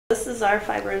This is our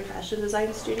fiber and fashion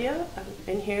design studio.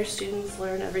 In here, students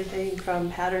learn everything from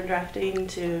pattern drafting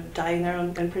to dyeing their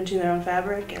own and printing their own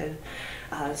fabric, and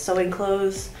sewing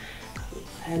clothes,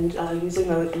 and using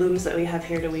the looms that we have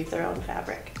here to weave their own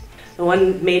fabric. The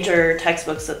one major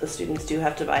textbooks that the students do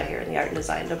have to buy here in the art and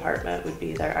design department would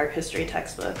be their art history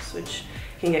textbooks, which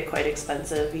can get quite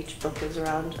expensive. Each book is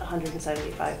around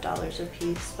 $175 a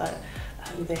piece, but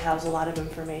they house a lot of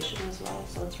information as well,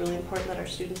 so it's really important that our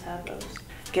students have those.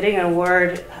 Getting an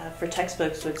award for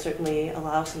textbooks would certainly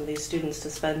allow some of these students to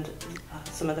spend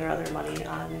some of their other money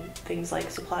on things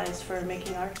like supplies for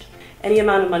making art. Any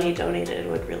amount of money donated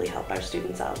would really help our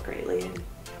students out greatly and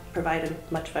provide a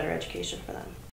much better education for them.